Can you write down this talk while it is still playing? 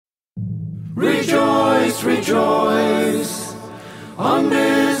Rejoice, rejoice, on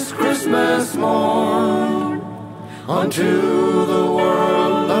this Christmas morn. Unto the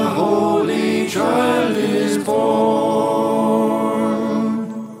world a holy child is born.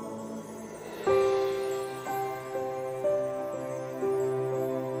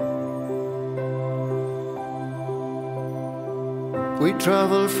 We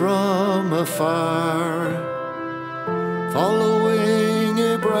travel from afar, following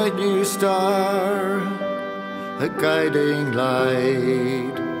a bright new star, a guiding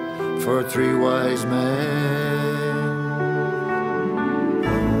light for three wise men.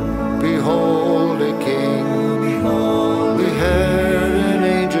 Behold a king, we heard an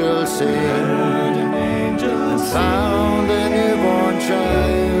angel sing, and found a newborn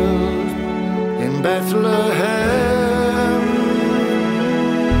child in Bethlehem.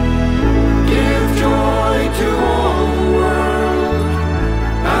 Give joy to all the world,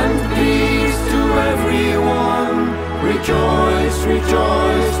 and peace to everyone. Rejoice,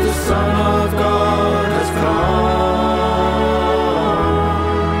 rejoice, the Son of God has come.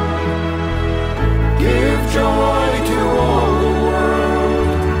 Give joy to all the world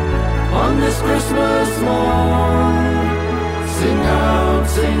on this Christmas morn. Sing out,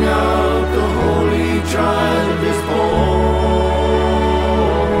 the Holy Child is born.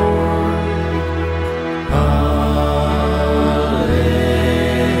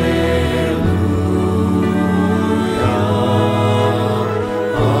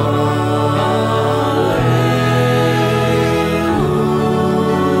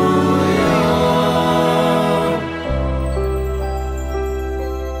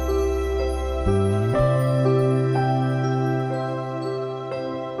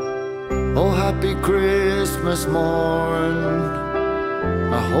 Happy Christmas morn,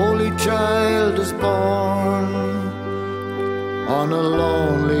 a holy child is born on a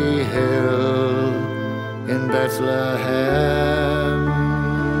lonely hill in Bethlehem.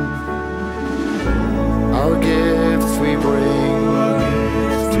 Our gifts we bring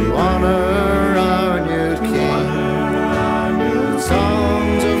to honor our new King.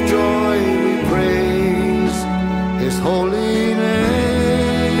 Songs of joy we praise His holy name.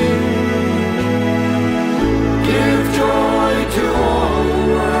 To all the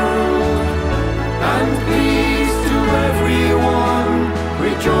world, and peace to everyone.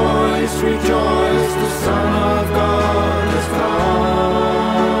 Rejoice, rejoice.